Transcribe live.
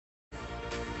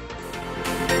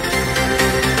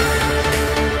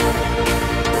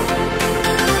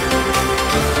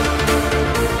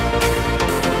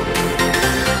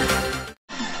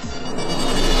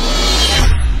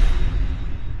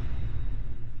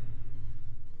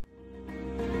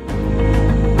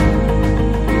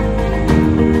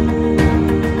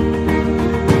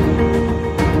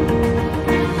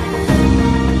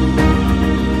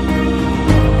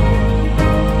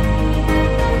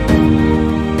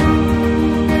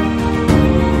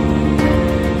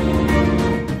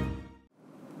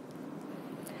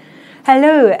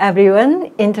Hello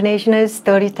everyone, international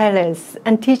storytellers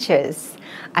and teachers.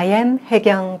 I am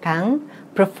Hye-Kyung Kang,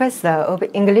 Professor of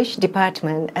English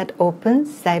Department at Open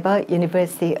Cyber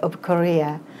University of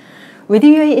Korea. With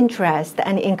your interest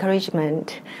and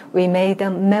encouragement, we made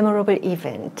a memorable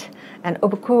event and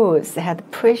of course had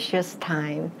precious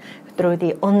time through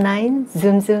the online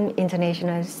Zoom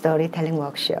International Storytelling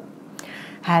Workshop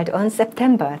held on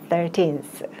September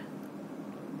 13th.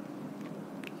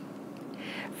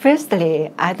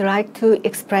 Firstly, I'd like to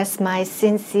express my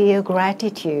sincere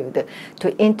gratitude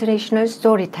to international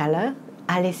storyteller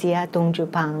Alicia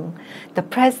Dongju-Bang, the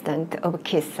president of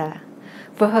KISA,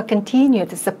 for her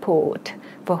continued support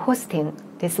for hosting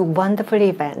this wonderful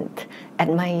event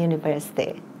at my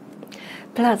university.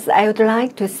 Plus, I would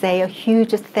like to say a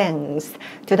huge thanks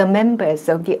to the members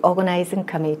of the organizing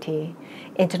committee,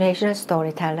 international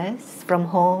storytellers from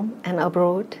home and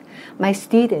abroad, my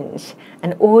students,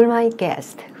 and all my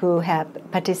guests who have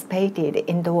participated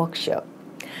in the workshop.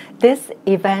 This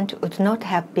event would not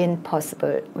have been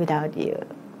possible without you.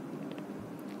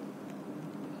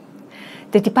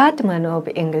 The Department of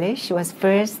English was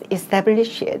first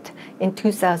established in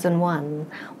 2001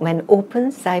 when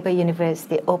Open Cyber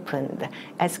University opened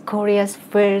as Korea's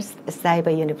first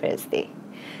cyber university.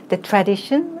 The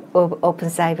tradition of Open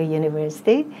Cyber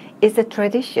University is the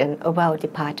tradition of our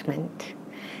department.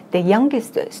 The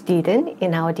youngest student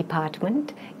in our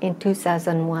department in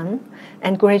 2001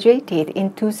 and graduated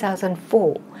in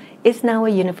 2004 is now a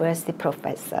university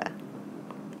professor.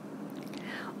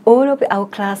 All of our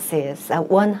classes are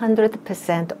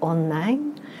 100%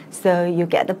 online, so you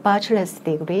get a bachelor's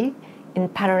degree in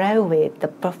parallel with the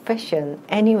profession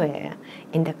anywhere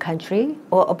in the country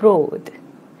or abroad.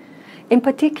 In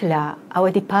particular, our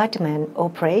department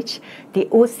operates the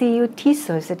OCU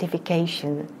TESOL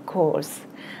certification course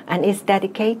and is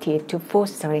dedicated to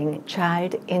fostering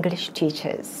child English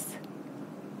teachers.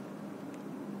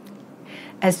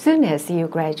 As soon as you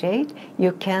graduate,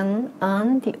 you can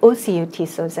earn the OCU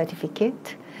TESOL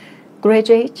certificate.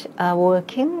 Graduates are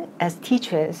working as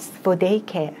teachers for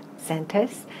daycare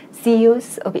centers,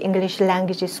 CEOs of English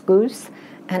language schools,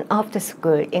 and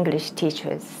after-school English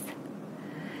teachers.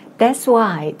 That's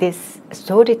why this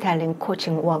storytelling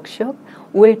coaching workshop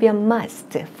will be a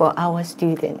must for our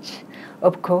students.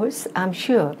 Of course, I'm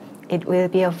sure it will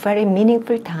be a very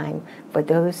meaningful time for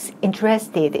those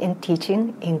interested in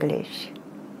teaching English.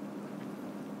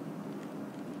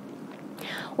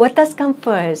 What does come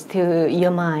first to your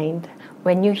mind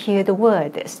when you hear the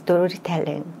word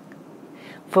storytelling?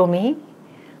 For me,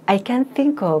 I can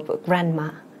think of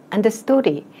grandma and the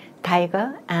story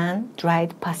Tiger and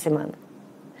Dried Persimmon.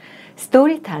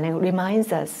 Storytelling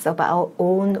reminds us of our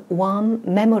own warm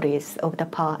memories of the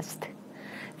past.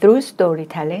 Through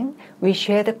storytelling, we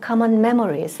share the common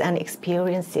memories and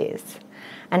experiences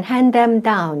and hand them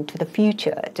down to the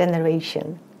future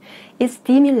generation. It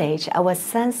stimulates our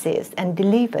senses and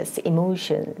delivers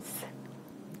emotions.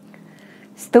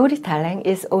 Storytelling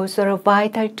is also a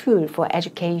vital tool for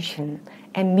education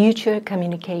and mutual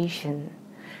communication.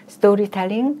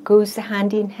 Storytelling goes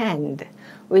hand in hand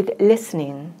with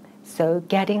listening, so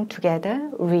getting together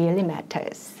really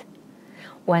matters.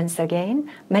 Once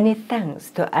again, many thanks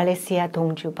to Alicia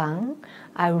Dongju-Bang.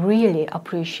 I really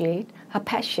appreciate her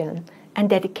passion and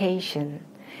dedication.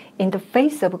 In the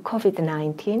face of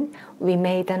COVID-19, we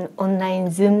made an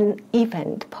online Zoom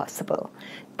event possible.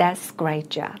 That's a great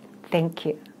job. Thank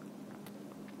you.